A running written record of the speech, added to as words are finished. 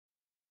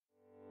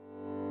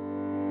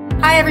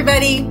Hi,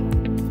 everybody.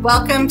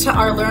 Welcome to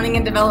our learning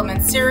and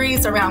development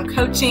series around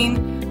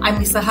coaching. I'm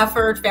Lisa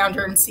Hufford,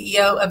 founder and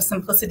CEO of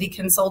Simplicity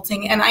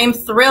Consulting, and I am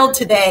thrilled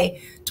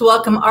today to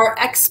welcome our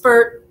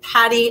expert,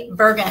 Patty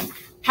Burgin.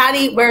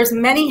 Patty wears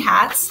many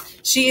hats.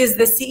 She is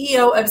the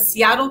CEO of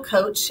Seattle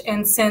Coach,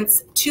 and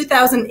since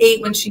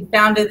 2008, when she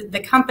founded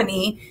the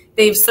company,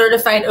 they've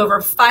certified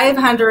over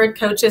 500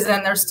 coaches,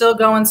 and they're still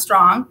going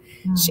strong.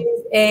 She's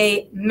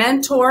a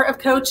mentor of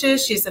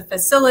coaches. She's a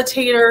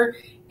facilitator.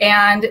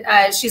 And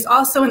she's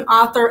also an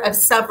author of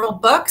several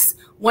books.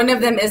 One of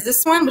them is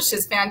this one, which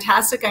is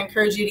fantastic. I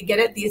encourage you to get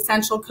it, The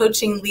Essential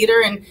Coaching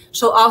Leader. And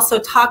she'll also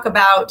talk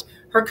about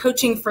her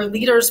Coaching for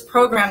Leaders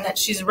program that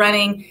she's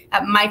running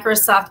at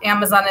Microsoft,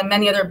 Amazon, and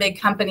many other big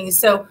companies.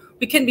 So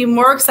we couldn't be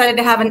more excited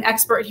to have an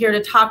expert here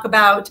to talk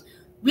about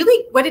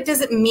really what it does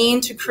it mean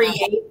to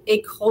create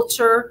a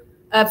culture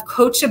of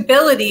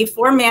coachability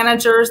for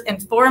managers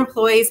and for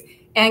employees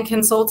and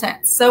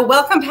consultants. So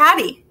welcome,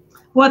 Patty.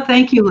 Well,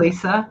 thank you,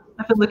 Lisa.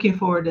 I've been looking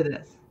forward to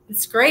this.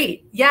 It's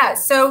great. Yeah.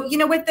 So,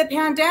 with the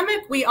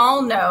pandemic, we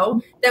all know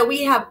that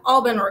we have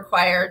all been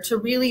required to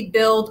really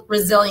build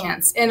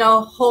resilience in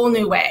a whole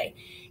new way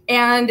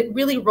and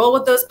really roll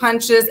with those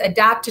punches,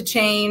 adapt to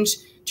change,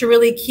 to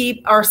really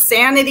keep our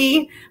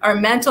sanity, our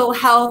mental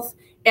health,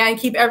 and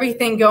keep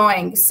everything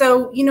going.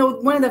 So,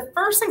 one of the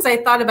first things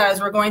I thought about as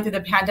we're going through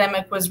the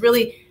pandemic was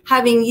really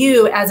having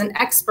you as an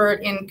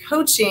expert in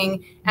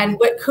coaching and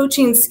what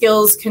coaching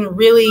skills can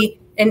really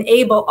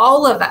enable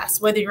all of us,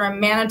 whether you're a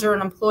manager,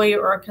 an employee,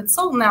 or a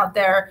consultant out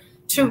there,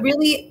 to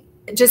really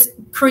just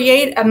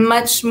create a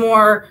much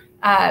more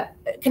kind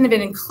of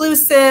an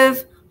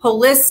inclusive,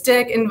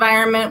 holistic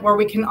environment where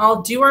we can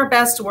all do our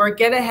best work,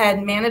 get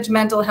ahead, manage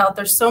mental health.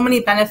 There's so many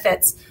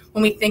benefits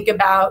when we think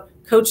about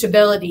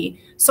coachability.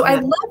 So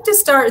I'd love to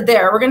start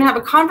there. We're going to have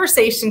a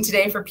conversation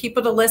today for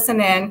people to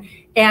listen in.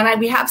 And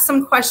we have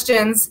some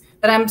questions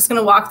that I'm just going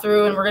to walk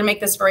through, and we're going to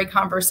make this very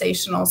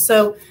conversational.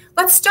 So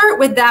let's start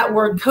with that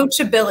word,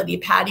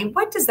 coachability. Patty,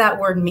 what does that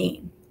word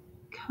mean?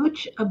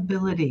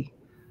 Coachability.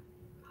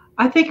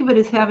 I think of it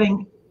as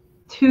having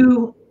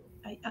two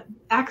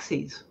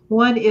axes.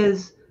 One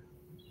is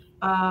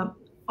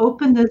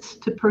openness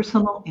to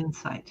personal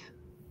insight,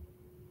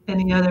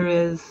 and the other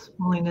is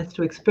willingness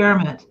to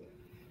experiment.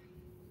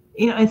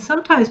 And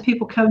sometimes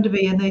people come to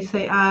me and they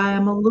say,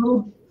 I'm a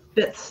little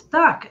bit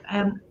stuck.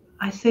 And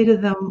I say to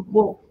them,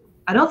 well,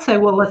 I don't say,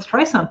 well, let's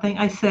try something.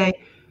 I say,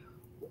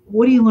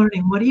 what are you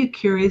learning? What are you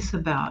curious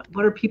about?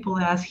 What are people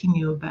asking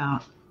you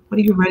about? What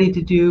are you ready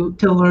to do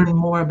to learn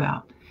more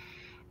about?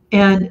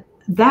 And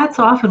that's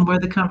often where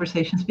the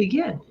conversations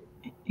begin,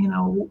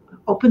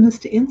 openness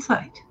to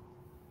insight.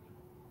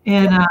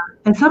 And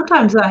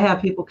sometimes I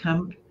have people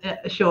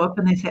show up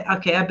and they say,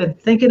 okay, I've been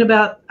thinking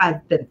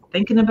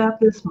about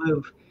this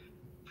move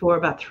for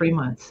about 3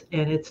 months,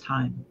 and it's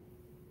time.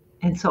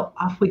 And so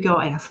off we go.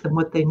 I ask them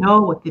what they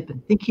know, what they've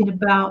been thinking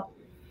about,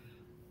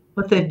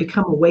 what they've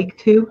become awake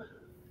to.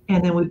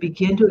 And then we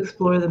begin to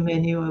explore the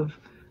menu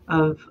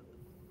of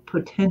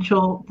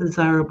potential,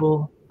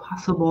 desirable,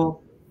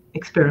 possible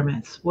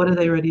experiments. What are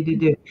they ready to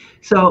do?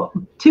 So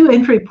 2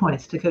 entry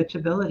points to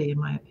coachability, in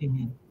my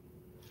opinion.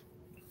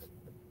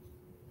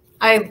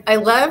 I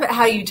love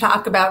how you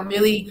talk about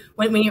really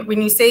when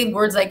you say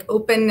words like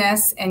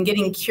openness and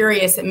getting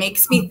curious, it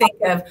makes me think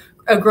of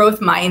a growth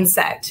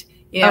mindset.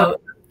 Right?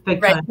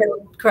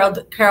 Carol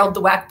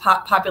Dweck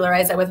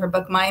popularized that with her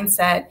book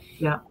Mindset.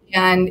 Yeah.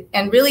 And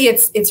really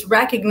it's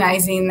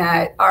recognizing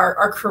that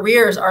our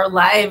careers, our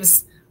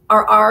lives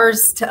are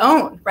ours to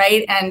own,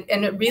 right? And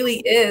it really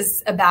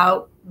is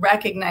about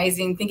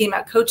recognizing, thinking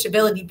about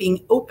coachability,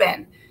 being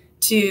open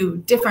to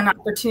different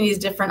opportunities,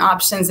 different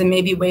options, and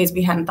maybe ways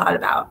we hadn't thought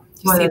about.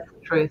 Well, that's the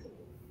truth.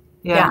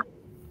 Yeah.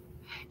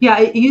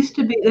 It used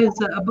to be, there's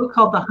a book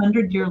called The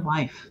 100-Year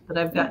Life that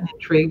I've gotten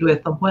intrigued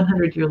with, The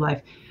 100-Year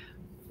Life,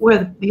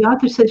 where the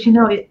author says,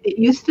 it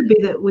used to be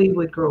that we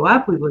would grow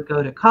up, we would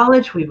go to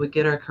college, we would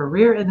get our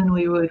career, and then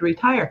we would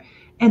retire.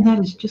 And that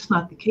is just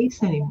not the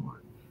case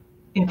anymore.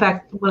 In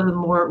fact, one of the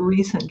more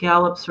recent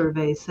Gallup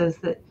surveys says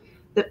that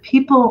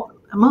people,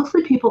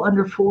 mostly people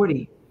under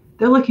 40,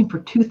 they're looking for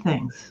 2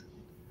 things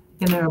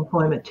in their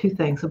employment, 2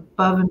 things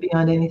above and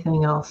beyond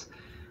anything else.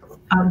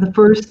 The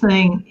first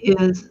thing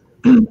is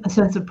a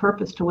sense of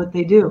purpose to what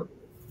they do.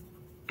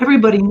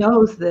 Everybody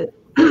knows that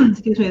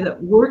that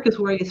work is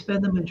where you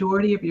spend the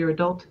majority of your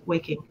adult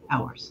waking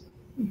hours.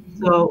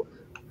 Mm-hmm. So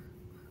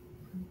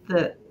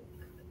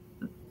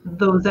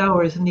those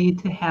hours need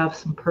to have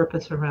some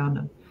purpose around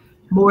them,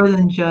 more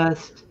than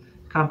just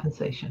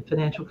compensation,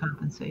 financial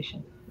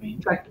compensation. Right.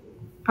 In fact,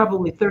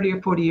 probably 30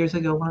 or 40 years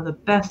ago, one of the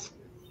best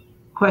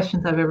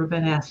questions I've ever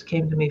been asked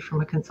came to me from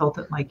a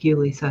consultant like you,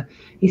 Lisa.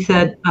 He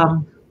said,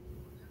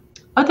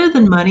 other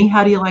than money,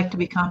 how do you like to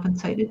be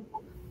compensated?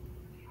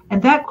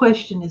 And that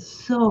question is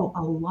so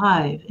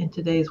alive in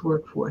today's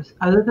workforce.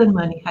 Other than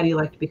money, how do you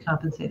like to be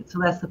compensated? So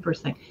that's the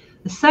first thing.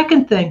 The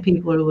second thing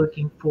people are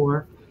looking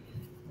for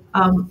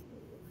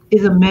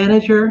is a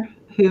manager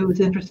who is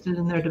interested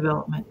in their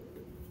development.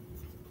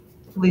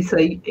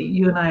 Lisa,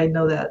 you and I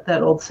know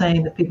that old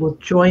saying that people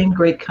join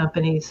great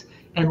companies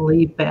and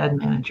leave bad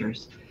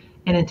managers.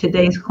 And in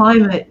today's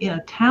climate,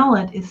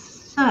 talent is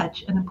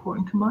such an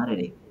important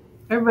commodity.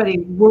 Everybody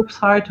works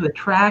hard to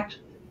attract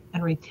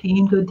and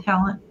retain good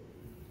talent.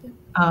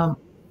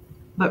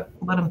 But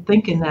what I'm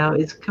thinking now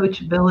is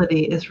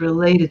coachability is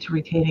related to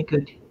retaining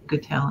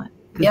good talent.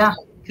 Yeah.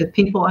 Because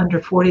people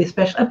under 40,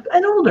 especially,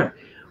 and older,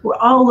 we're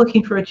all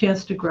looking for a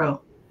chance to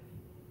grow.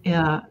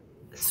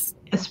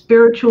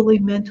 Spiritually,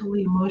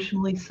 mentally,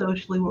 emotionally,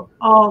 socially, we're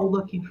all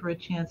looking for a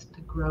chance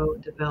to grow,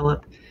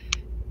 develop,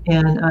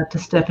 and to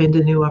step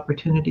into new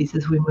opportunities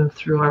as we move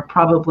through our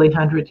probably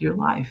 100-year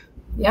life.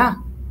 Yeah.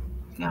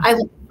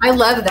 I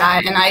love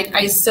that. And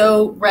I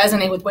so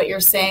resonate with what you're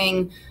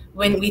saying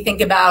when we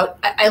think about,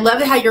 I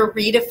love how you're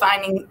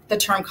redefining the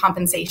term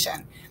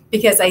compensation,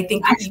 because I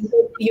think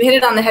you hit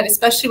it on the head,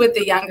 especially with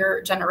the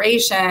younger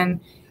generation.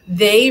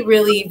 They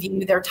really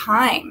view their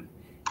time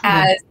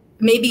as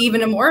maybe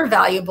even a more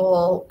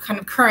valuable kind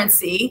of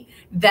currency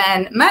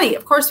than money.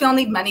 Of course, we all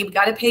need money. We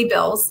got to pay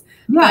bills,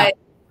 but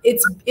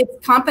it's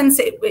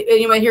compensate.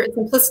 Anyway, here at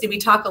Simplicity, we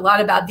talk a lot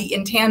about the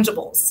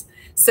intangibles.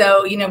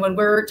 So, when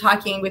we're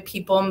talking with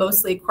people,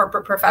 mostly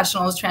corporate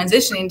professionals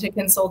transitioning to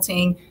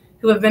consulting,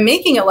 who have been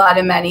making a lot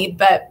of money,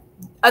 but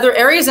other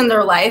areas in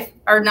their life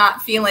are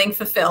not feeling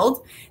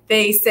fulfilled.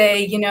 They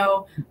say,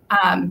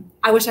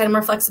 I wish I had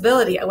more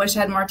flexibility. I wish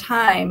I had more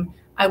time.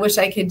 I wish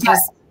I could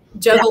just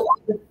juggle all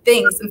the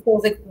things. And so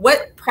it's like,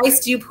 what price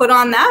do you put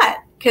on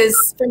that?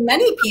 Because for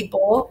many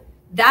people,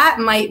 that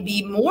might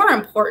be more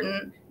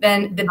important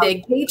than the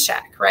big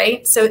paycheck,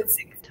 right? So it's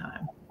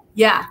time.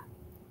 Yeah.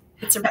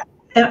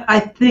 I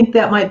think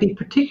that might be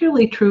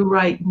particularly true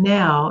right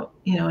now,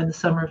 in the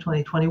summer of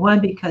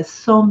 2021, because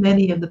so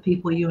many of the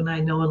people you and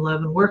I know and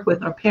love and work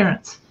with are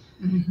parents.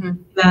 Mm-hmm.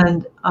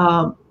 And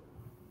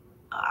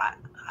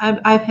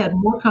I've had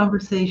more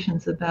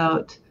conversations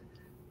about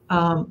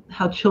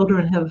how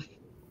children have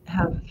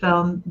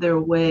found their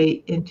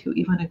way into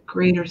even a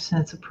greater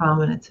sense of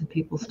prominence in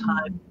people's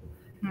time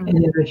and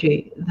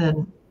energy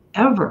than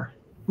ever,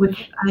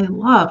 which I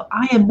love.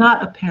 I am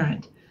not a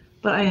parent,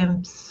 but I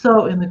am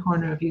so in the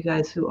corner of you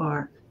guys who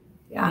are.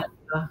 Yeah.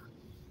 And,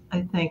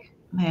 I think,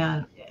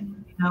 man,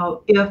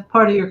 if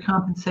part of your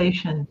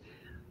compensation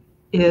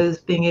is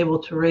being able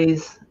to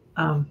raise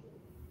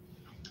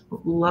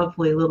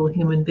lovely little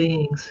human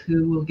beings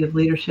who will give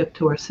leadership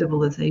to our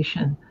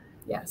civilization,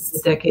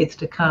 the decades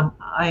to come,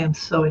 I am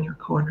so in your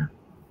corner.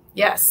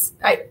 Yes.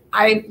 I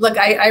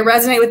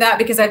resonate with that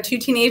because I have 2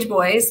 teenage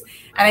boys.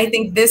 And I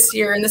think this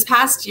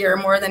past year,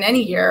 more than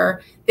any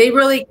year, they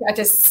really got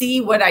to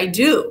see what I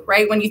do,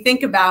 right? When you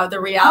think about the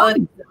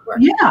reality of work.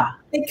 Yeah.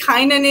 They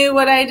kind of knew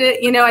what I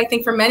did. I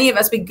think for many of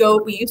us, we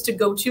used to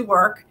go to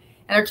work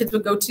and our kids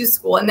would go to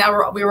school, and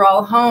now we were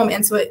all home.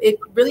 And so it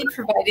really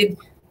provided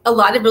a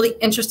lot of really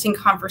interesting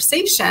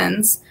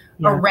conversations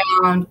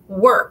around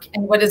work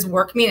and what does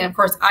work mean. And of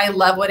course, I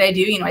love what I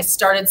do. I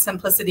started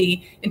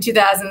Simplicity in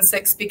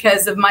 2006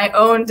 because of my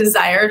own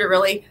desire to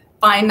really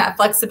find that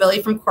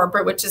flexibility from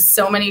corporate, which is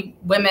so many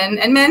women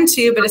and men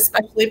too, but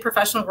especially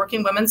professional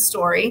working women's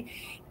story.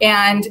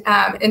 And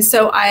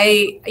so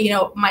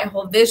my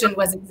whole vision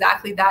was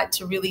exactly that,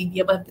 to really be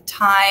able to have the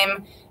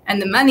time and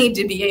the money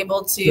to be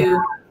able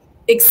to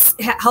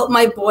help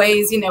my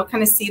boys,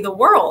 kind of see the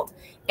world.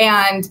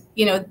 And,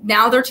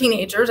 now they're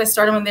teenagers. I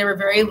started when they were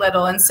very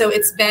little. And so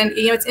it's been,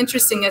 it's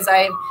interesting as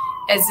I'm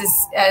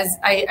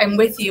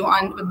with you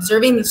on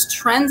observing these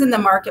trends in the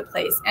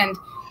marketplace. And,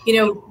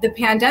 the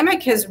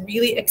pandemic has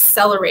really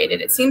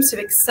accelerated. It seems to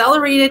have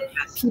accelerated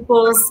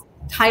people's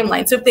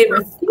timeline. So if they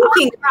were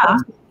thinking about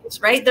it,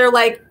 right, they're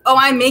like, oh,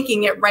 I'm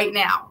making it right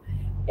now.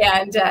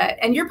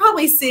 And you're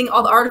probably seeing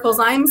all the articles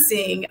I'm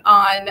seeing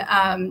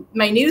on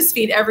my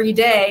newsfeed every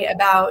day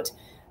about,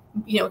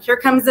 here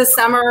comes the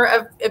summer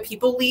of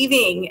people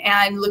leaving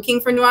and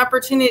looking for new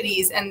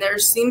opportunities. And there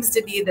seems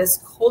to be this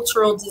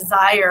cultural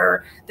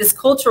desire, this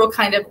cultural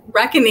kind of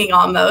reckoning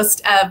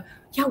almost of,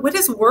 what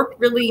does work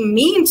really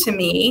mean to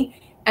me?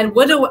 And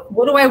what do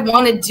I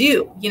want to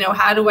do?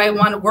 How do I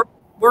want to work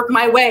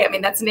my way? I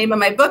mean, that's the name of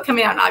my book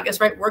coming out in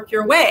August, right? Work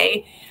Your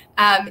Way.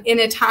 In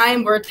a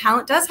time where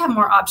talent does have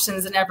more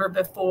options than ever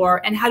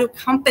before. And how do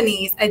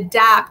companies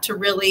adapt to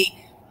really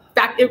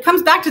it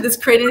comes back to this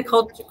creating a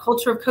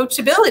culture of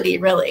coachability,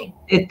 really.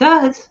 It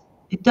does.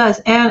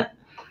 And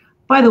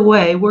by the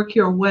way, Work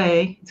Your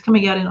Way, it's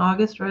coming out in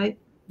August, right?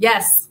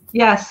 Yes.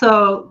 Yeah.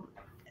 So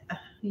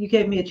you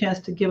gave me a chance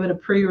to give it a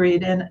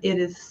pre-read, and it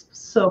is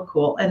so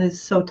cool and it's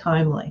so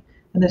timely,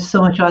 and there's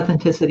so much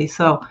authenticity.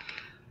 So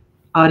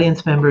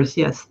audience members,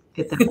 yes,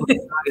 get that book in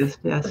August.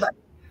 Yes.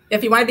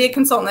 If you want to be a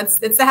consultant,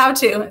 it's the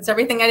how-to. It's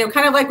everything I know,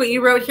 kind of like what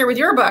you wrote here with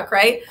your book,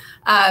 right?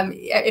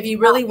 If you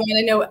really want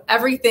to know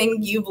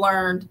everything you've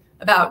learned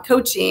about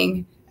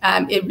coaching,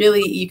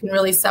 you can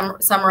really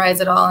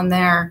summarize it all in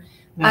there.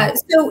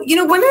 So,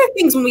 one of the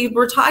things when we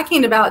were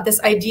talking about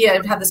this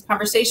idea to have this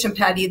conversation,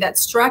 Patty, that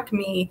struck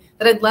me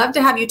that I'd love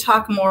to have you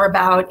talk more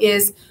about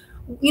is,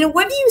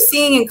 what are you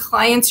seeing in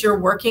clients you're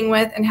working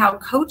with, and how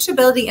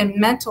coachability and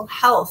mental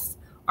health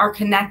are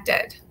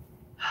connected?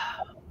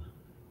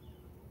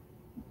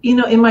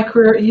 In my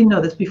career,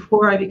 this,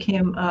 before I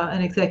became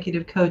an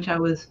executive coach, I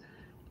was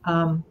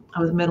a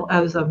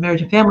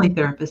marriage and family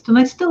therapist, and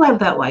I still have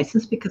that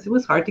license because it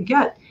was hard to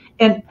get,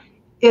 and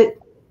it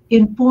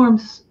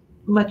informs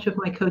much of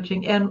my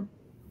coaching and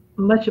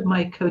much of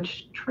my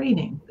coach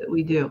training that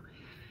we do.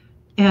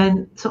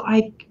 And so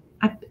I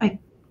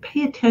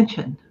pay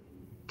attention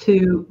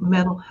to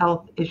mental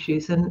health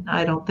issues, and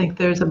I don't think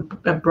there's a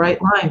bright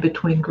line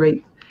between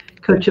great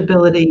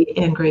coachability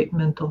and great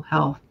mental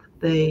health.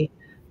 They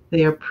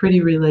are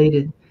pretty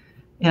related.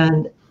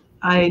 And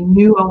I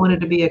knew I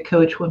wanted to be a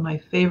coach when my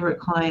favorite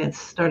clients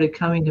started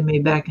coming to me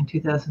back in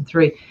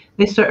 2003.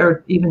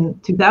 Or even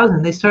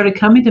 2000, they started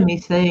coming to me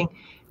saying,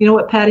 you know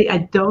what, Patty, I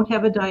don't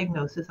have a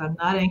diagnosis. I'm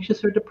not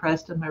anxious or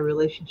depressed, and my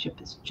relationship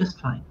is just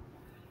fine.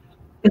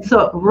 And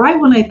so right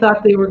when I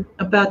thought they were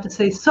about to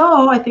say,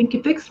 so I think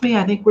you fixed me,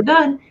 I think we're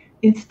done,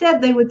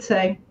 instead they would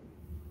say,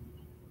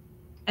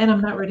 and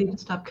I'm not ready to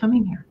stop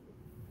coming here.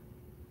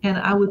 And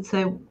I would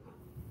say,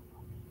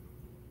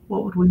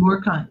 what would we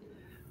work on?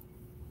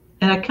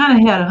 And I kind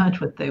of had a hunch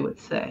what they would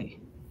say,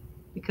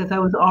 because I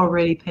was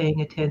already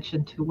paying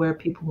attention to where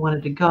people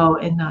wanted to go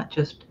and not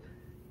just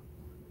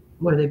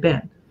where they've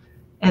been.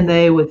 And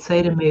they would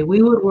say to me,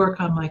 we would work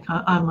on my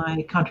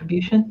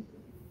contribution,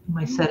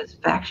 my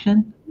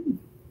satisfaction.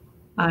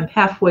 I'm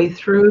halfway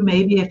through.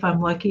 Maybe if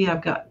I'm lucky,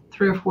 I've got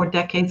 3 or 4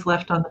 decades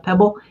left on the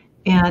pebble,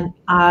 and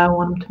I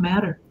want them to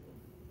matter.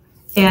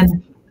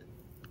 And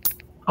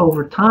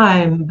over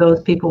time,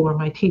 those people were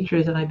my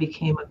teachers, and I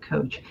became a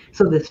coach.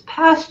 So this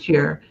past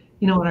year,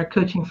 in our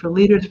Coaching for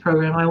Leaders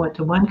program, I went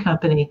to one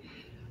company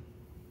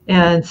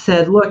and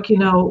said, look,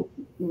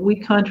 we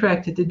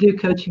contracted to do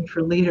Coaching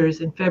for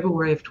Leaders in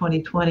February of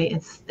 2020,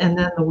 and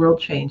then the world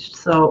changed.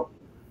 So,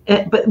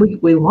 but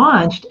we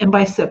launched, and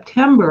by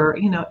September,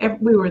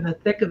 we were in the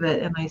thick of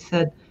it, and I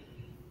said,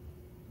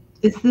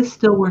 is this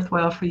still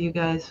worthwhile for you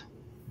guys?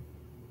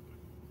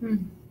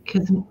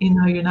 Because,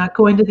 you're not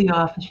going to the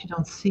office, you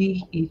don't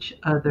see each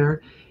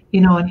other,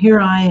 and here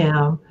I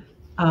am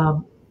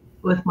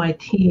with my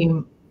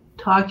team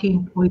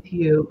talking with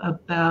you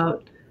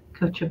about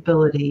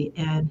coachability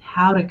and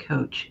how to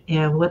coach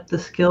and what the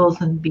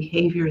skills and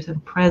behaviors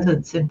and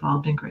presence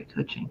involved in great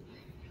coaching,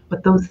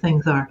 what those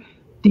things are.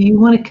 Do you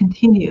want to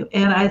continue?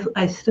 And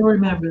I still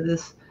remember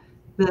this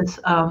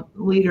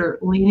leader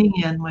leaning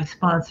in, my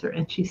sponsor,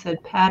 and she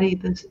said, Patty,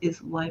 this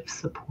is life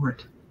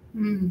support.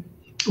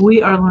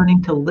 We are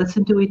learning to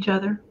listen to each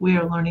other. We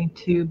are learning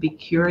to be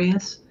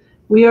curious.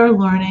 We are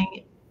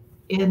learning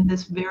in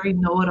this very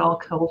know-it-all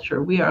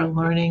culture. We are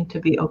learning to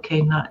be okay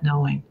not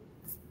knowing.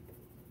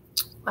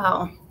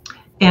 Wow.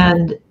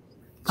 And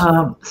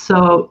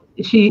so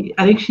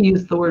I think she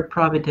used the word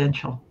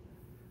providential.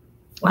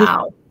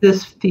 Wow.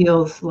 This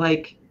feels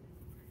like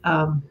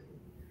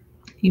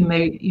you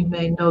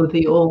may know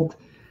the old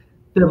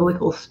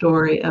biblical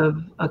story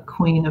of a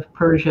queen of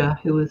Persia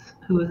who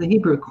was a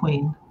Hebrew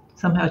queen.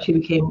 Somehow she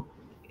became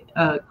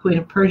queen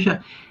of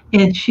Persia,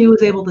 and she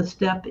was able to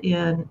step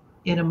in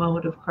a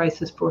moment of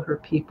crisis for her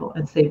people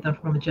and save them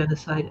from a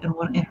genocide.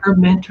 And her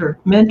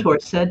mentor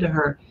said to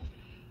her,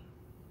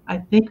 I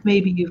think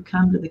maybe you've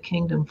come to the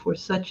kingdom for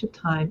such a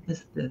time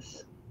as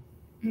this.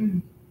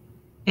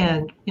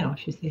 And,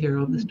 she's the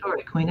hero of the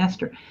story, Queen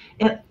Esther.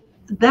 And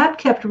that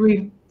kept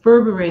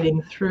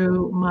reverberating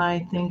through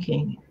my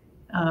thinking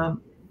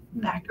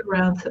back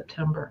around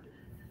September,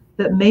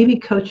 that maybe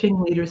coaching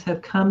leaders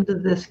have come to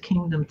this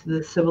kingdom, to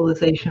this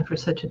civilization for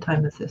such a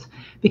time as this,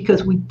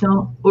 because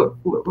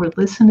we're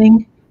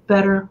listening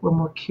better, we're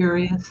more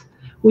curious.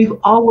 We've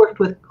all worked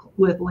with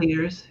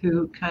leaders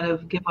who kind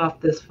of give off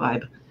this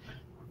vibe.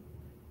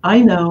 I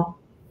know,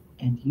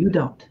 and you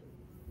don't.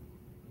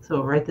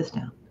 So write this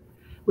down.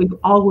 We've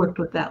all worked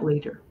with that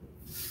leader.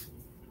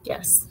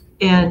 Yes.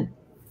 And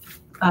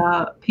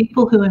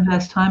people who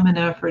invest time and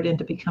effort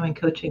into becoming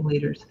coaching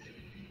leaders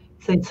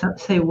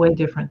say way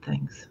different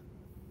things.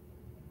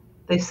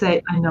 They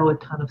say, I know a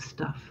ton of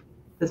stuff.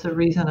 There's a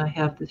reason I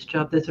have this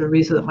job. There's a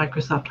reason that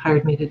Microsoft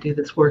hired me to do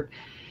this work.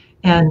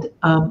 And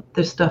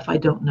there's stuff I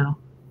don't know.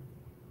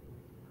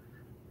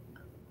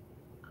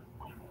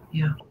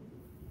 Yeah.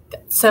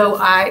 So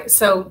I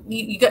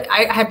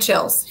have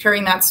chills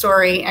hearing that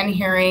story and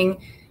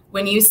hearing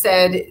when you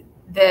said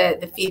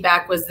the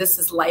feedback was this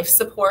is life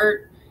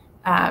support,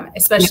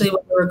 especially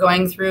what we were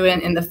going through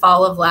in the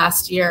fall of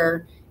last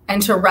year,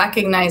 and to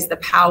recognize the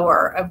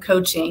power of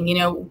coaching.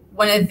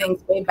 One of the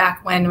things way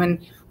back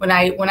when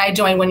I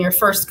joined one of your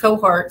first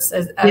cohorts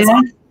as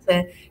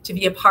to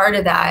be a part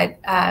of that,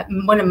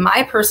 one of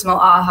my personal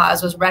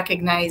ahas was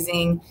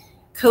recognizing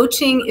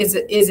coaching is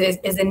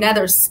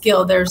another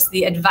skill. There's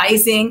the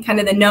advising,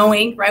 kind of the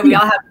knowing, right? We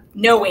all have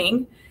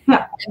knowing.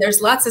 Yeah. And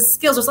there's lots of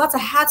skills. There's lots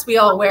of hats we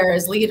all wear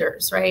as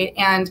leaders, right?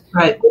 And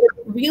what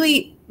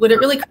it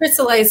really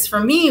crystallized for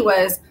me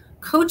was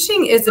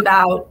coaching is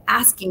about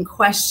asking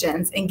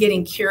questions and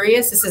getting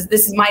curious. This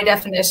is my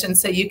definition,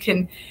 so you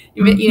can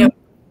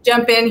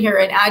jump in here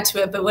and add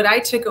to it. But what I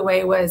took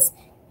away was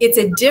it's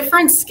a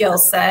different skill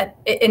set,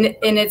 and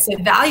it's a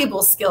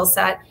valuable skill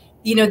set.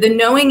 You know, the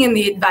knowing and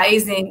the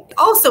advising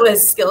also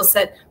is skill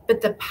set,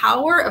 but the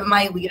power of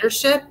my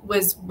leadership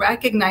was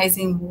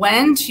recognizing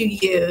when to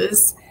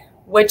use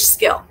which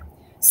skill.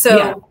 So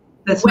yeah,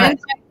 that's when,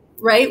 nice.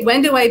 right,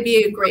 when do I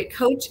be a great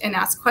coach and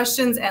ask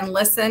questions and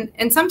listen?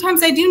 And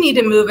sometimes I do need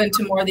to move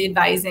into more of the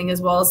advising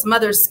as well as some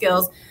other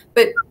skills,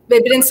 but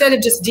instead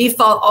of just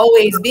default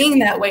always being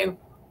that way,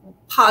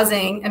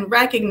 pausing and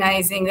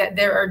recognizing that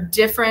there are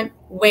different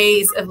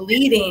ways of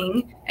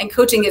leading, and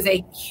coaching is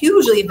a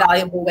hugely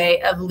valuable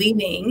way of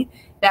leading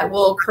that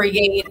will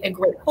create a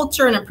great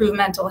culture and improve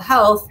mental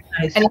health.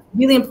 Nice. And it's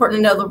really important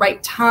to know the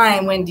right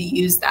time when to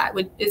use that.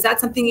 Is that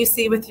something you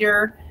see with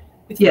your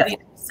Yes,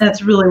 leaders?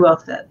 that's really well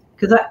said.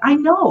 Because I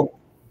know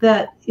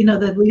that, you know,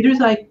 the leaders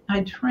I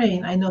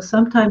train, I know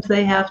sometimes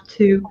they have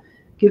to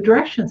give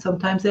direction.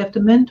 Sometimes they have to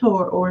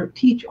mentor or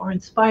teach or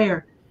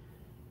inspire.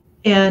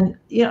 And,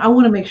 you know, I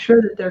want to make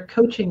sure that their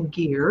coaching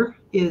gear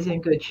is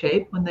in good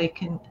shape when they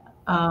can,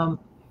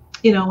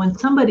 you know, when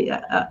somebody,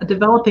 a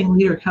developing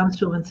leader comes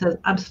to them and says,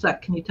 I'm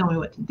stuck, can you tell me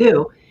what to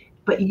do?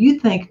 But you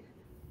think,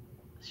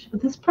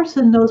 this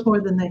person knows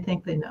more than they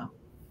think they know.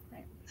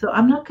 Right. So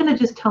I'm not going to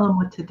just tell them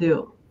what to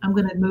do. I'm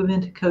going to move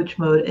into coach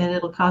mode, and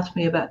it'll cost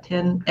me about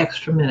 10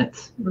 extra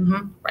minutes.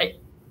 Mm-hmm. Right.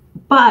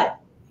 But,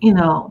 you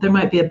know, there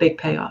might be a big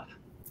payoff.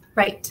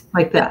 Right.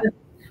 Like that.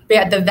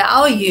 Yeah, the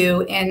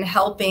value in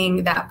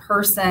helping that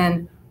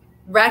person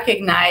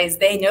recognize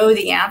they know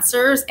the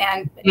answers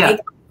and take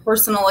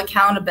personal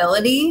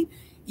accountability.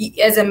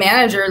 As a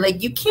manager,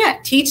 like, you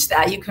can't teach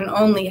that. You can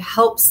only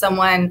help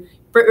someone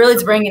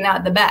really bringing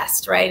out the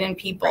best, right, in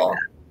people.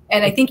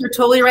 And I think you're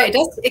totally right.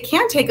 It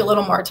can take a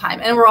little more time,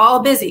 and we're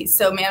all busy.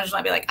 So managers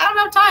might be like, I don't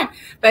have time.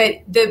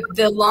 But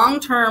the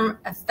long-term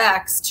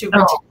effects to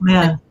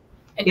retention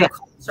and your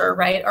culture,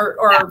 right,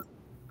 or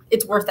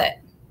it's worth it.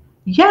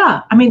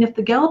 Yeah. I mean, if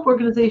the Gallup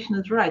organization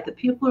is right, that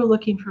people are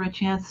looking for a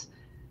chance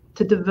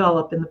to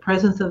develop in the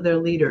presence of their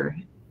leader.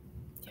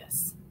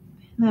 Yes.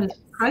 That is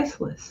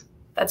priceless.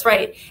 That's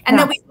right. And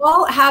then we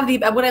all have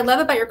what I love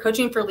about your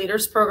Coaching for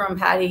Leaders program,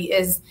 Patty,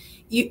 is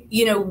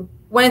you know,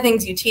 one of the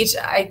things you teach,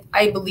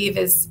 I believe,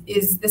 is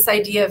this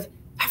idea of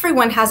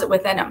everyone has it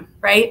within them,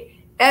 right?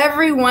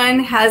 Everyone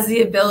has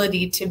the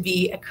ability to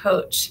be a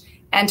coach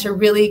and to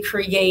really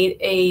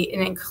create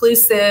an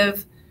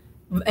inclusive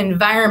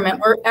environment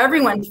where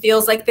everyone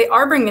feels like they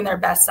are bringing their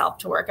best self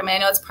to work. I mean, I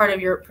know it's part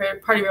of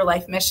your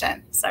life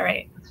mission. Is that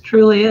right? It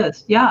truly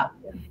is. Yeah.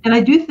 And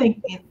I do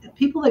think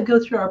people that go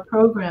through our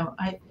program,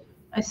 I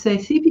say,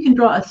 see if you can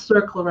draw a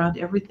circle around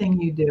everything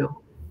you do.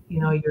 You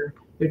know, you're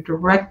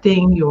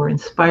directing, you're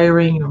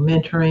inspiring, you're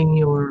mentoring,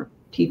 you're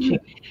teaching,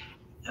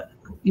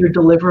 your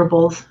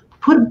deliverables.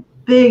 Put a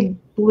big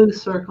blue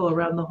circle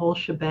around the whole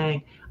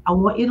shebang. I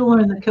want you to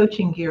learn the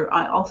coaching gear.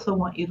 I also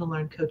want you to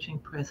learn coaching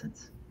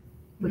presence,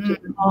 which is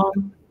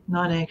calm,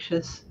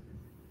 non-anxious,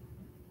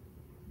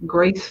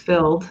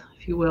 grace-filled,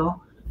 if you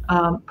will,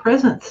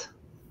 presence,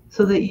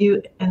 so that you,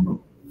 and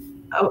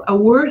a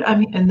word, I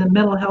mean, in the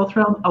mental health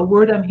realm, a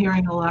word I'm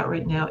hearing a lot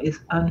right now is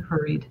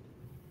unhurried.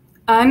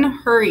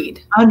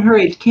 Unhurried.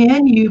 Unhurried.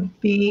 Can you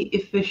be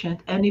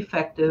efficient and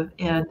effective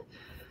and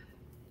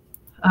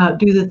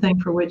do the thing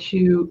for which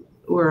you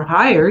were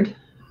hired,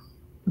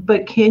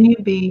 but can you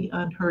be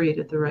unhurried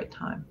at the right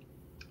time?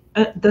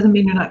 It doesn't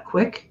mean you're not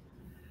quick,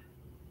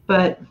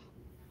 but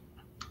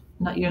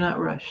you're not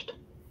rushed.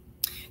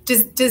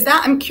 Does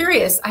that, I'm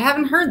curious, I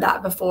haven't heard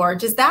that before.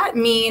 Does that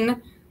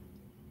mean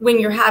when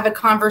you have a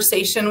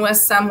conversation with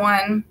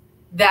someone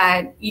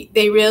that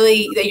you're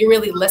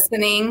really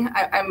listening?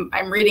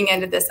 I'm reading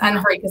into this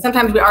unhurried, because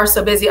sometimes we are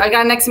so busy. I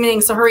got a next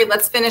meeting, so hurry,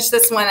 let's finish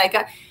this one.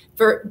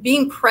 For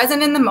being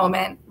present in the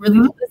moment,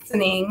 really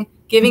listening,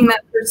 giving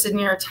that person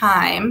your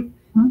time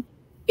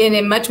in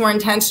a much more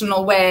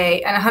intentional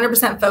way, and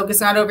 100% focus,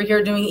 not over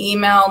here doing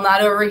email,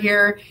 not over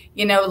here,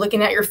 you know,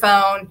 looking at your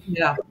phone.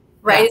 Yeah.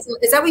 Right. Yeah.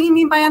 Is that what you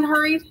mean by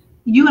unhurried?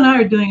 You and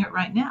I are doing it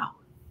right now.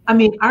 I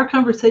mean, our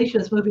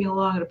conversation is moving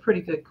along at a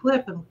pretty good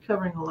clip and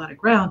covering a lot of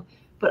ground,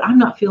 but I'm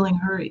not feeling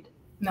hurried.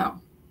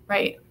 No.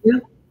 Right. Yeah.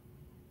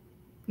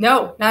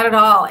 No, not at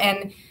all.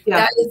 And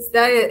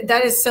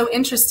that is so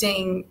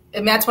interesting.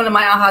 And that's one of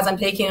my ahas I'm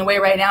taking away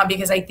right now,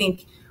 because I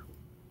think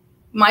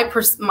my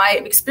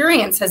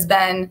experience has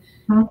been,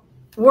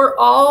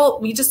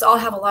 we just all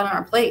have a lot on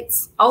our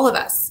plates, all of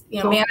us,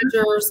 you know,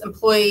 managers,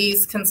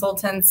 employees,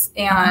 consultants,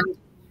 and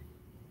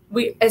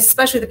we,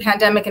 especially the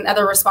pandemic and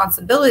other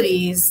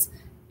responsibilities,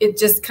 it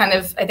just kind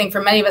of, I think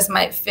for many of us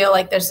might feel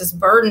like there's this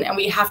burden and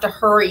we have to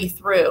hurry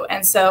through.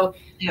 And so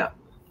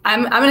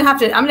I'm going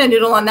to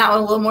noodle on that one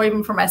a little more,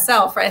 even for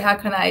myself, right? How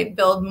can I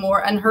build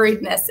more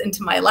unhurriedness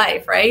into my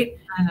life, right?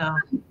 I know.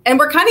 And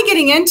we're kind of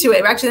getting into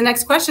it. Actually, the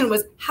next question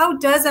was, how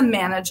does a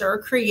manager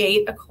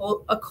create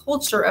a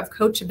culture of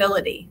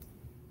coachability?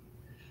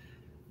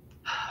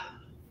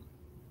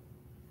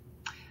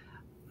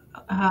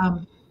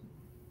 I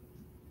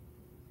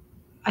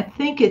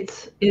think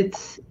it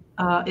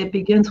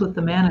begins with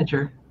the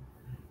manager.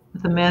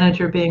 with a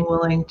manager being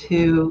willing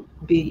to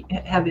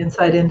have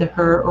insight into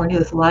her or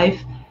his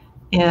life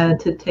and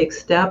to take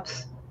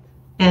steps,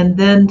 and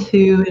then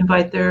to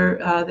invite their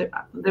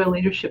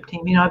leadership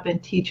team. You know, I've been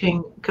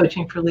teaching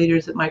coaching for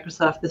leaders at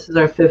Microsoft. This is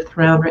our 5th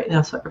round right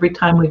now. So every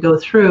time we go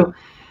through,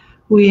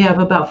 we have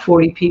about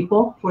 40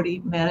 people,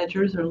 40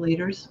 managers or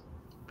leaders,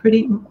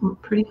 pretty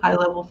high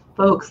level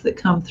folks that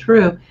come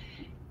through.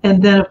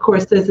 And then, of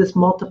course, there's this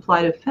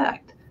multiplied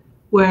effect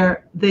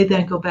where they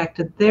then go back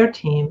to their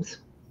teams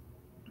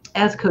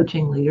as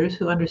coaching leaders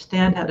who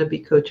understand how to be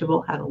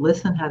coachable, how to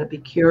listen, how to be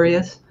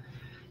curious,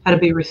 how to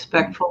be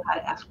respectful, how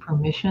to ask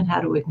permission,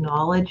 how to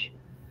acknowledge,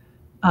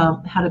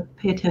 how to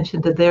pay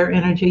attention to their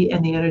energy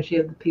and the energy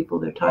of the people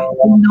they're talking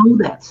to. They know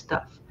that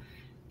stuff.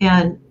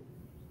 And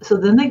so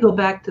then they go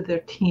back to their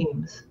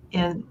teams,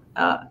 and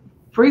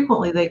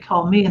frequently they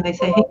call me and they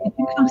say, hey, can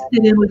you come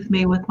sit in with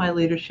me with my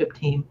leadership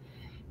team?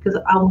 Because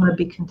I want to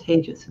be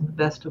contagious in the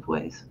best of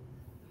ways.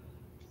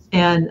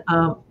 And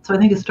so I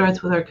think it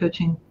starts with our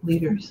coaching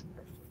leaders.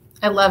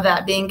 I love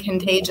that, being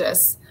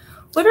contagious.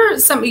 What are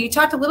some, you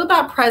talked a little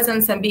about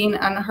presence and being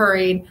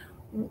unhurried.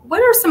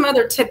 What are some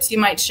other tips you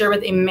might share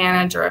with a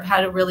manager of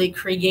how to really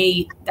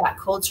create that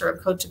culture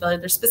of coachability?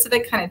 There's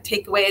specific kind of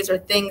takeaways or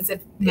things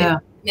if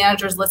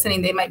managers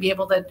listening, they might be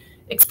able to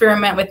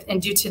experiment with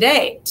and do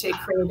today to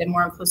create a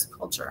more inclusive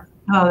culture.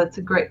 Oh, that's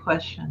a great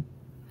question.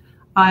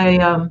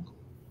 I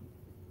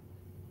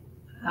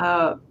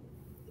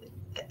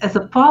as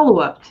a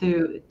follow-up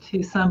to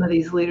some of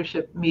these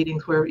leadership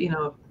meetings where, you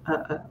know,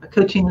 a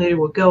coaching leader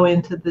will go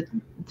into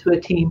a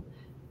team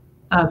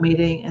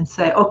meeting and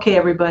say, okay,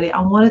 everybody, I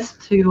want us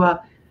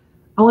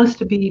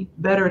to be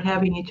better at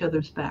having each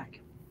other's back.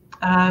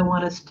 I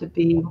want us to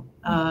be,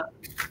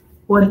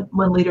 one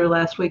leader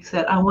last week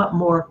said, I want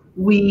more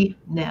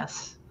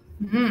we-ness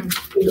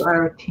to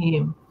our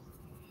team.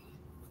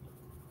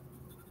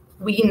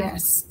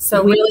 We-ness.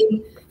 So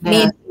really,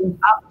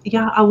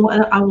 I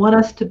want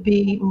us to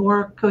be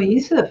more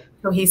cohesive.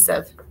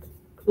 Cohesive.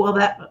 Well,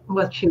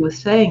 what she was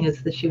saying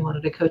is that she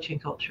wanted a coaching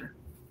culture.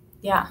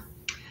 Yeah.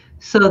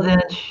 So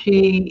then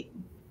she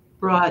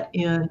brought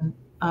in,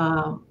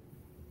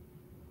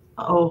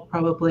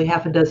 probably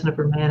half a dozen of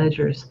her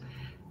managers,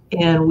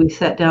 and we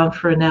sat down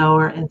for an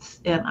hour, and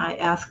I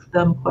asked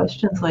them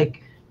questions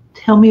like,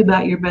 tell me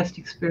about your best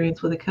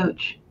experience with a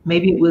coach.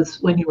 Maybe it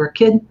was when you were a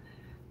kid,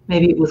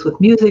 maybe it was with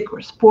music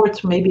or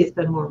sports, or maybe it's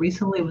been more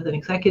recently with an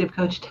executive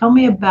coach. Tell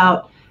me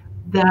about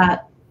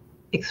that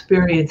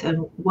experience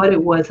and what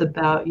it was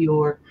about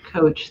your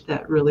coach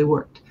that really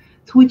worked.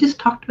 So we just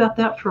talked about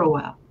that for a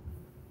while.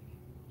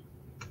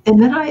 And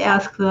then I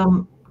asked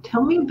them,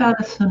 tell me about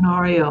a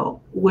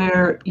scenario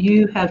where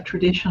you have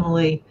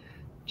traditionally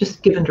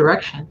just given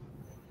direction.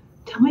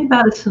 Tell me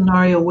about a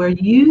scenario where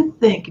you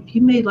think if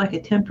you made like a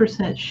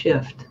 10%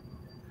 shift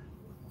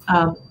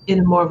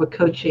in more of a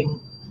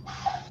coaching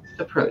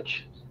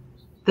approach,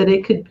 that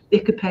it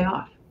could pay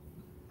off.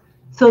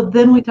 So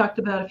then we talked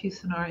about a few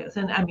scenarios,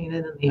 and I mean,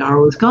 and then the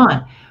hour was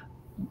gone.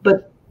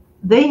 But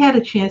they had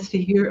a chance to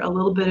hear a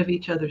little bit of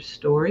each other's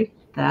story.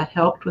 That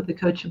helped with the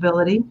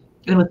coachability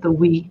and with the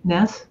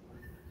we-ness.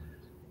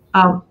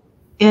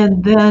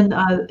 And then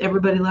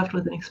everybody left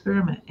with an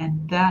experiment,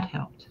 and that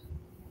helped.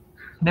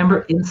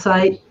 Remember,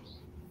 insight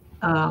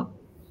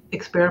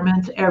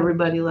experiments.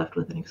 Everybody left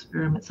with an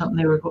experiment, something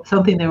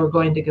they were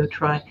going to go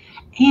try.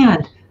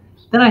 And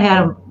then I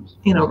had them,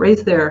 you know,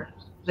 raise their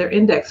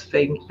index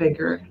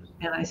finger,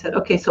 and I said,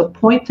 okay, so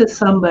point to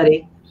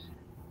somebody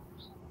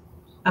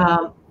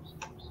to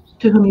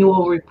whom you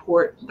will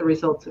report the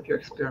results of your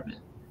experiment.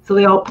 So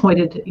they all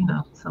pointed to, you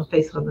know, some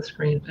face on the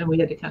screen, and we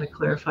had to kind of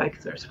clarify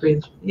because our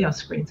screens.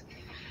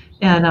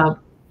 And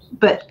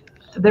but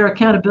their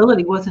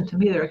accountability wasn't to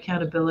me. Their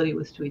accountability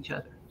was to each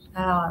other.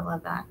 Oh, I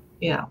love that.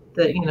 Yeah,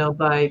 that, you know,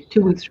 by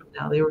 2 weeks from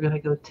now, they were going to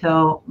go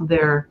tell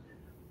their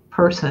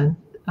person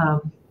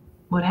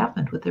what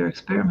happened with their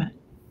experiment.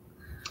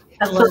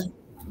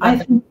 I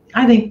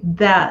think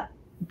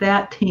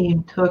that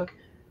team took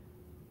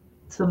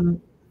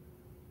some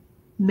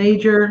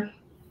major,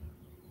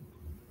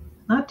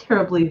 not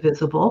terribly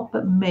visible,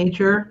 but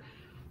major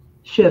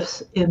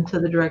shifts into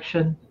the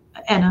direction,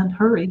 and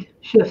unhurried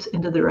shifts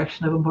into the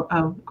direction of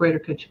a greater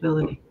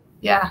coachability.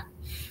 Yeah.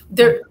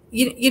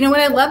 You know what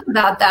I love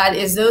about that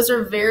is those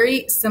are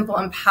very simple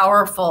and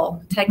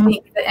powerful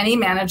techniques that any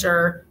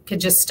manager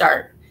could just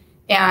start.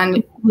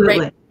 And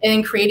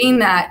in creating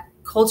that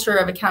culture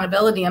of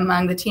accountability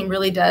among the team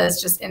really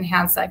does just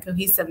enhance that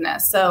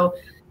cohesiveness. So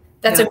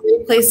that's a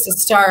great place to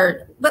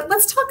start. But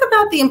let's talk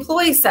about the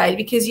employee side,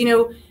 because, you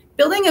know,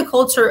 building a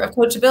culture of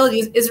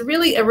coachability is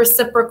really a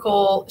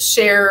reciprocal,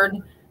 shared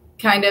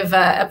kind of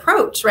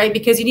approach, right?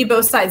 Because you need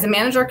both sides. The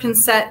manager can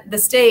set the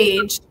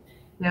stage,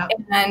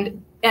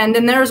 and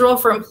then there's a role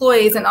for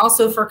employees and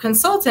also for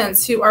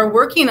consultants who are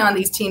working on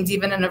these teams,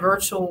 even in a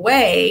virtual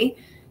way.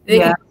 They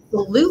can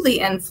absolutely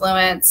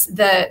influence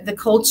the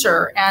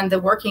culture and the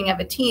working of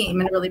a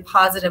team in a really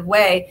positive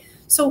way.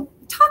 So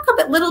talk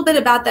a little bit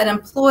about that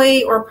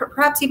employee or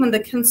perhaps even the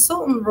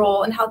consultant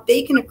role and how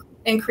they can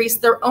increase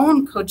their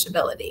own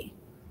coachability.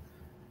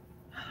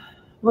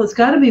 Well, it's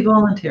got to be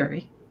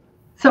voluntary.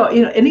 So,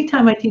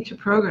 anytime I teach a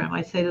program,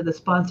 I say to the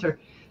sponsor,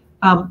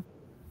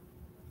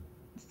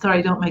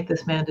 sorry, don't make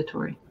this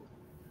mandatory.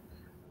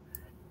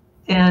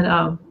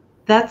 And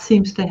that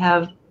seems to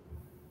have,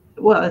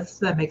 well,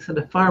 that makes it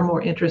a far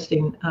more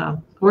interesting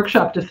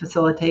workshop to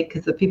facilitate,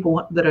 because the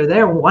people that are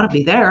there want to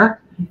be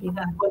there. You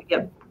want to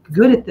get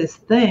good at this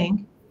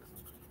thing.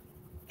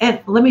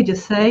 And let me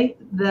just say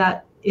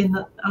that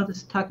I'll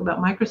just talk about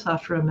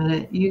Microsoft for a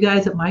minute. You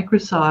guys at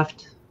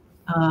Microsoft,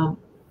 for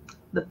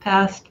the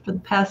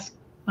past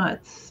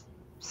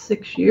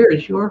 6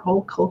 years, your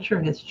whole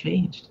culture has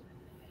changed.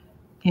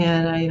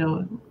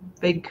 And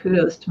big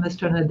kudos to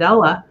Mr.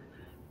 Nadella,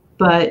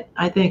 but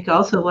I think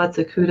also lots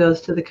of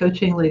kudos to the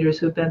coaching leaders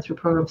who've been through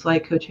programs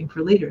like Coaching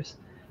for Leaders,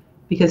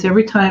 because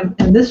every time,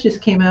 and this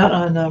just came out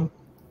on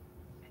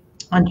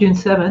June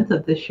 7th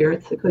of this year,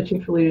 it's the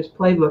Coaching for Leaders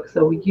playbook.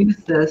 So we use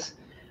this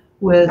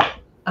with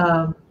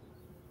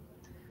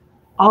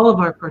all of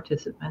our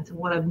participants. And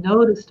what I've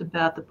noticed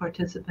about the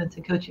participants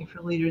in Coaching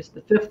for Leaders,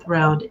 the 5th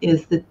round,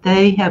 is that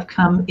they have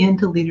come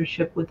into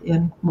leadership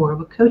within more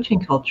of a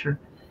coaching culture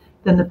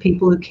than the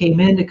people who came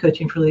into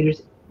Coaching for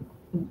Leaders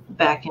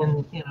back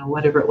in,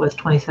 whatever it was,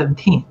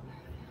 2017.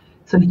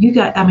 So you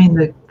got,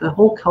 the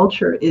whole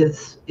culture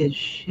is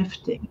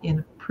shifting in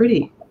a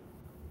pretty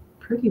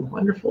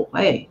wonderful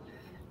way.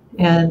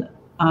 And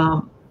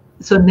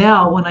so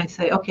now when I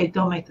say, okay,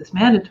 don't make this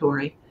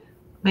mandatory,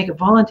 make it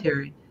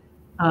voluntary,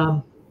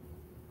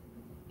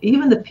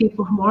 even the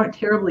people who aren't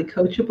terribly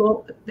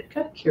coachable, they're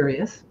kind of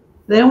curious.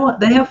 They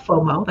have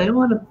FOMO. They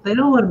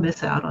don't want to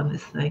miss out on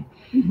this thing.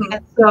 Mm-hmm.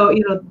 And so,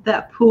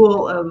 that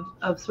pool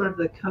of sort of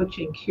the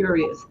coaching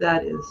curious,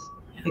 that is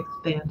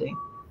expanding.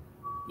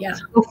 Yeah.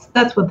 So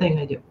that's one thing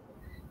I do.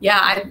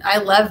 Yeah, I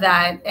love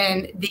that.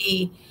 And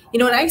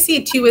when I see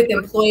it too with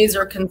employees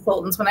or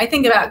consultants, when I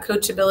think about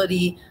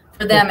coachability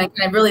for them, and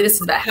kind of really this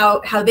is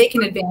about how they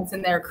can advance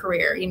in their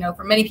career.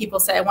 For many people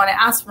say, I want to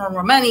ask for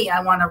more money,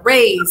 I want to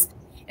raise.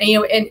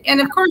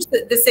 And of course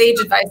the sage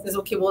advice is,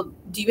 okay, well,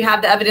 do you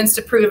have the evidence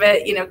to prove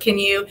it? Can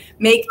you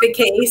make the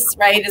case,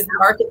 right? Is the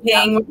market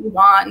paying what you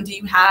want? And do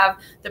you have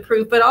the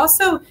proof? But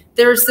also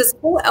there's this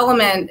whole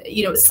element,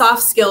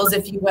 soft skills,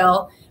 if you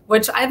will,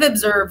 which I've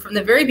observed from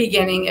the very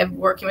beginning of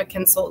working with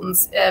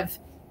consultants,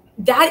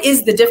 that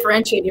is the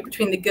differentiator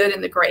between the good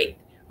and the great.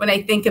 When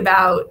I think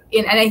about,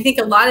 and I think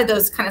a lot of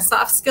those kind of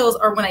soft skills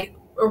are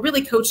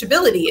really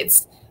coachability.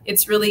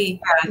 It's really, yeah,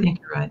 I think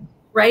you're right.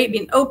 Right?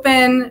 Being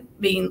open,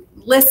 being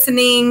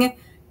listening,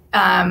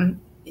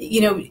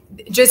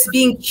 just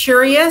being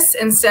curious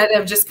instead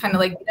of just kind of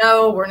like,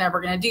 no, we're never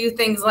going to do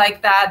things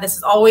like that. This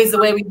is always the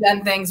way we've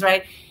done things,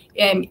 right?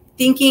 And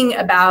thinking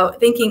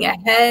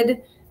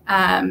ahead.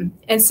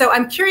 And so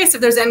I'm curious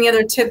if there's any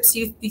other tips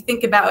you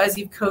think about as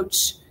you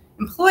coach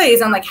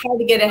employees on like how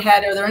to get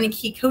ahead. Are there any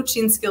key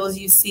coaching skills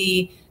you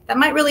see that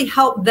might really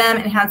help them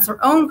enhance their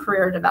own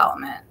career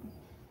development?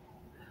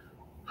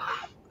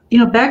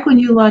 Back when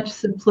you launched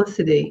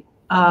Simplicity,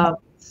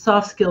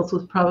 soft skills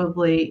was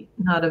probably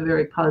not a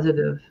very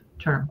positive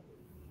term.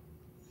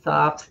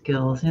 Soft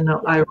skills,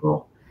 I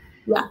roll.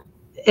 Yeah.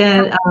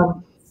 And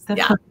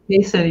that's not the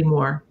case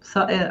anymore.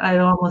 So I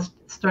almost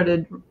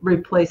started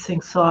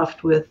replacing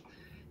soft with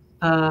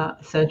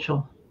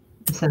essential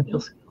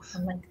skills. I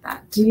like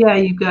that. Yeah,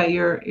 you've got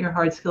your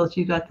hard skills.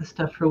 You got the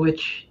stuff for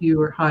which you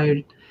were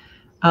hired.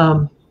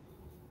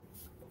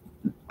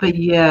 But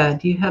yeah,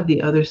 do you have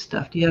the other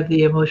stuff? Do you have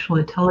the emotional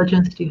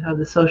intelligence? Do you have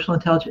the social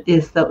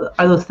intelligence?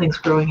 Are those things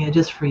growing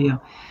edges for you?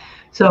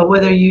 So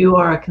whether you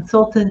are a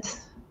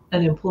consultant,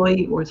 an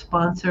employee, or a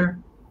sponsor,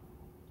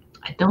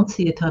 I don't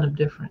see a ton of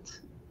difference,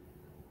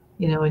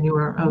 in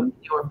your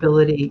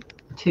ability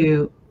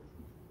to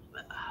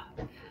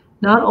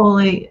not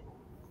only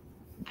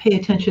pay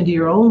attention to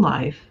your own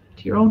life,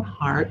 to your own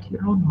heart, to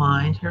your own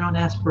mind, to your own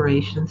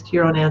aspirations, to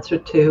your own answer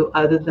to,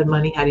 other than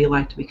money, how do you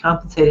like to be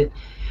compensated?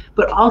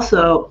 But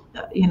also,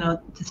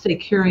 to stay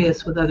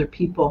curious with other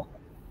people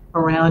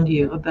around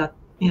you about,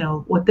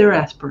 what their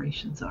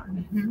aspirations are.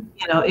 Mm-hmm.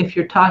 If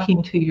you're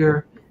talking to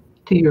your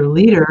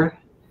leader,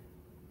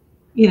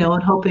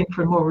 and hoping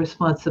for more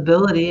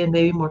responsibility and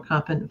maybe more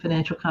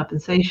financial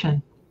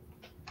compensation,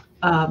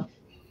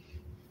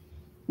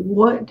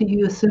 what do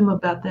you assume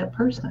about that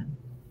person?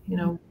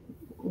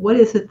 What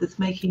is it that's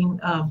making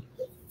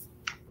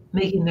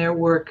their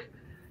work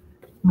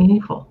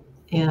meaningful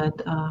and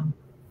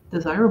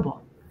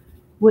desirable?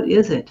 What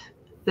is it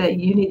that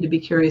you need to be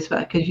curious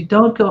about? Because you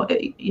don't go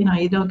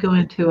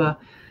into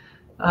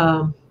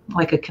a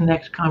like a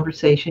connect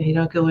conversation. You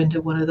don't go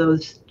into one of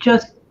those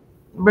just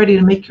ready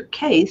to make your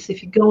case.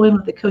 If you go in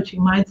with the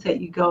coaching mindset,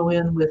 you go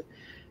in with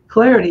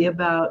clarity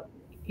about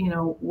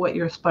what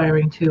you're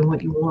aspiring to and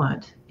what you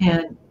want,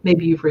 and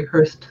maybe you've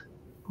rehearsed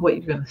what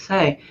you're going to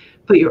say,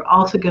 but you're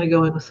also going to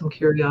go in with some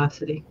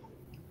curiosity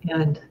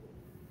and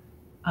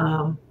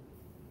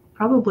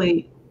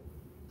probably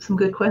some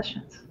good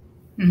questions.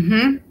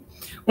 Mm-hmm.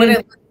 And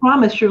I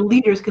promise your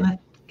leader is going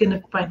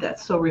to find that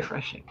so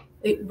refreshing.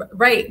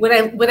 Right. What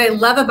I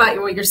love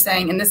about what you're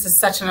saying, and this is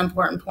such an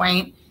important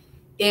point,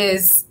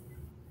 is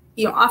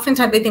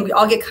oftentimes they think we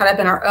all get caught up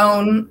in our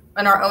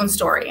own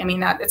story. I mean,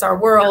 that it's our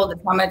world.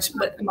 It's how much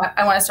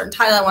I want a certain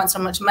title. I want so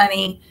much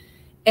money.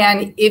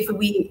 And if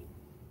we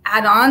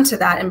add on to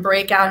that and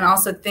break out and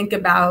also think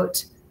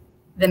about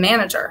the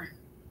manager,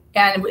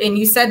 and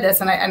you said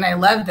this, and I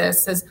love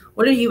this, is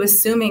what are you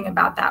assuming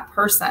about that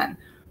person?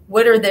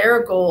 What are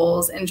their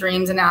goals and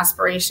dreams and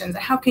aspirations?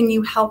 How can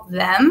you help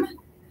them?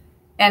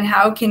 And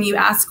how can you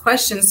ask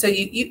questions? So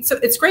so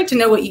it's great to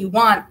know what you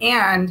want,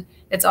 and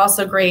it's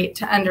also great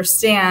to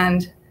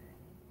understand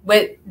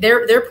what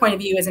their point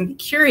of view is and be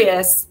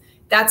curious.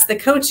 That's the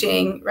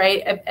coaching,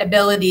 right,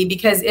 ability,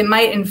 because it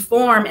might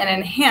inform and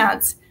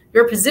enhance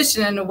your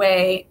position in a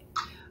way.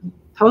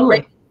 Totally.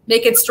 Right,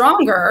 make it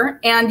stronger,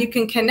 and you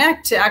can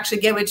connect to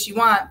actually get what you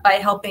want by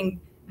helping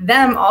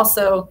them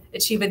also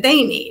achieve what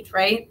they need,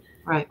 right?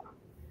 Right.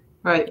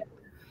 Right.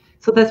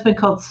 So that's been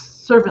called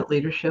servant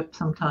leadership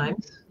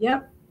sometimes.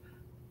 Yep.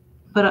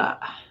 But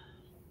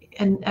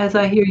and as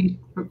I hear you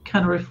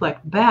kind of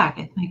reflect back,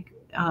 I think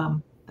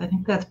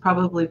that's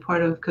probably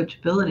part of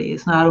coachability.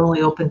 Is not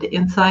only open to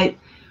insight,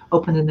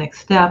 open to next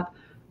step,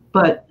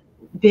 but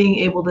being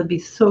able to be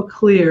so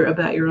clear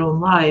about your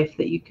own life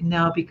that you can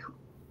now be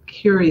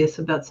curious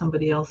about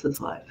somebody else's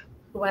life.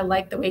 Oh, I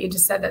like the way you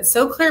just said that.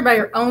 So clear about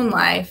your own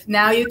life.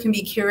 Now you can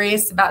be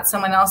curious about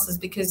someone else's,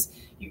 because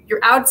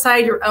you're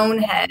outside your own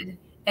head,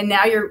 and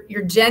now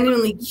you're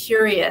genuinely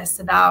curious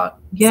about.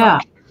 Yeah.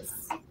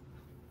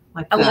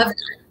 Like I love it.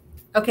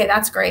 Okay,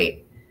 that's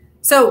great.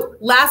 So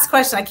last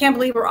question. I can't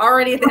believe we're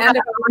already at the end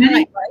of our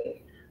night,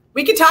 right?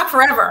 We could talk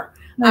forever.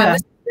 Yeah.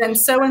 This has been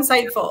so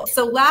insightful.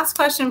 So last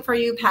question for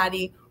you,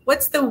 Patty.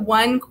 What's the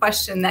one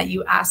question that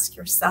you ask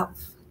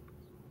yourself?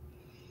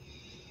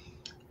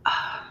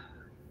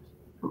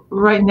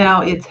 Right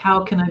now, it's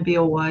how can I be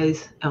a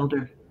wise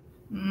elder?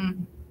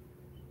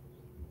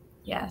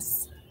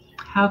 Yes.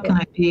 How can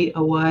I be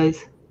a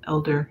wise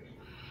elder?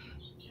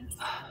 Yes.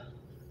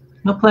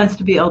 No plans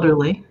to be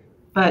elderly,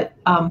 but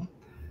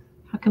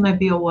how can I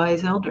be a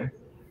wise elder?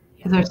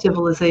 Because our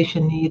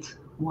civilization needs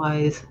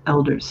wise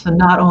elders. So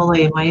not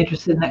only am I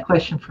interested in that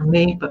question for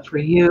me, but for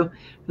you,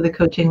 for the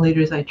coaching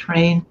leaders I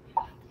train,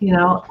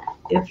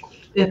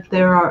 if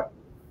there are,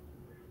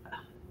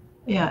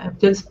 if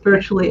just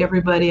virtually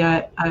everybody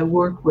I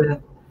work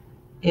with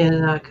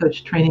in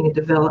coach training and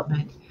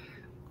development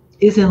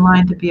is in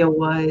line to be a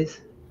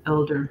wise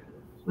elder,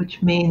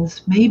 which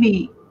means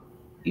maybe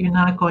you're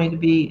not going to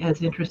be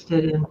as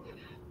interested in,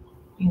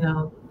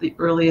 the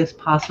earliest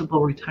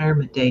possible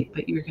retirement date,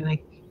 but you're going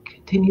to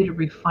continue to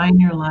refine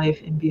your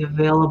life and be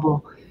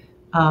available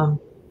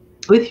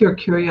with your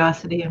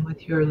curiosity and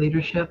with your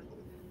leadership,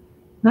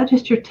 not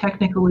just your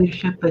technical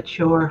leadership, but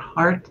your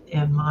heart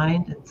and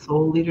mind and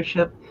soul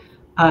leadership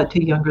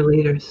to younger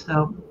leaders.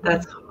 So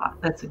that's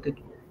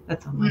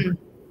a line.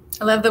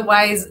 I love the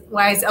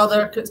wise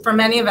elder, because for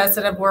many of us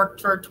that have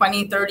worked for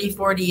 20, 30,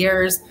 40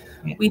 years,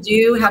 we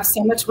do have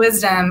so much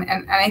wisdom.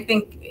 And I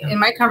think in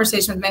my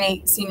conversation with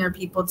many senior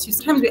people too,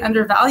 sometimes we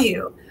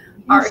undervalue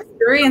our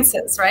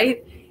experiences,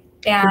 right?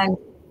 And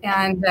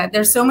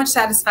there's so much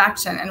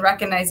satisfaction in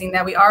recognizing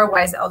that we are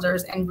wise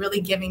elders and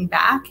really giving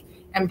back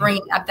and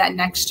bringing up that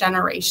next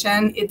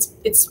generation. It's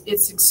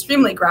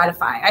extremely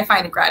gratifying. I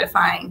find it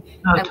gratifying.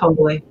 Oh,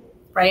 totally.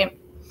 Right?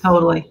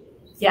 Totally.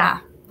 Yeah.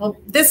 Well,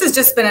 this has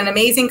just been an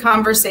amazing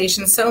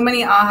conversation. So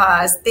many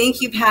ahas. Thank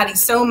you, Patty,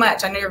 so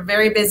much. I know you're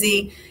very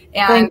busy,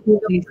 and thank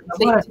you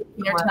for taking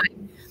your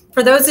time.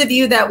 For those of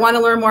you that want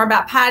to learn more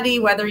about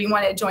Patty, whether you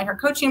want to join her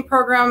coaching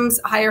programs,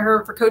 hire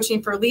her for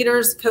coaching for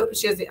leaders,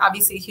 she has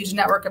obviously a huge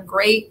network of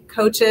great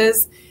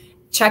coaches.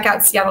 Check out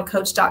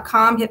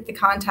seattlecoach.com, hit the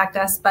contact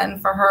us button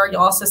for her.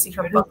 You'll also see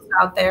her books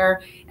out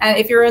there. And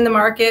if you're in the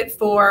market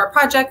for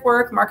project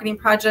work, marketing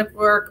project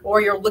work, or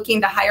you're looking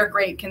to hire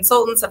great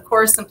consultants, of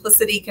course,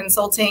 Simplicity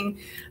Consulting,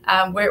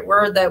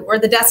 we're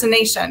the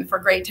destination for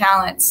great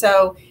talent.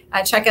 So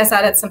check us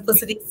out at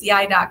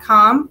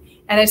simplicityci.com.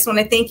 And I just want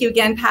to thank you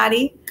again,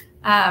 Patty,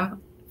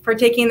 for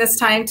taking this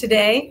time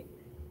today.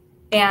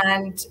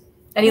 And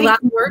any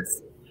last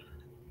words?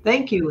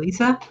 Thank you,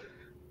 Lisa.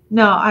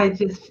 No,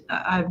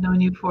 I've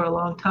known you for a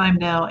long time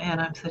now,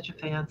 and I'm such a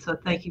fan. So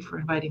thank you for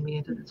inviting me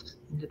into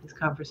this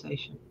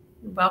conversation.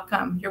 You're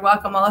welcome. You're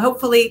welcome. Well,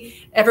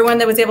 hopefully everyone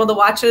that was able to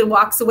watch it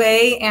walks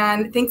away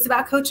and thinks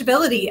about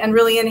coachability and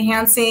really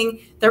enhancing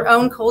their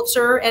own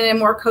culture in a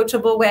more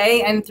coachable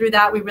way. And through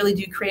that, we really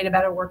do create a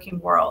better working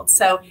world.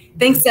 So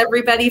thanks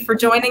everybody for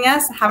joining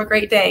us. Have a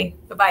great day.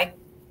 Bye-bye.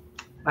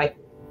 Bye.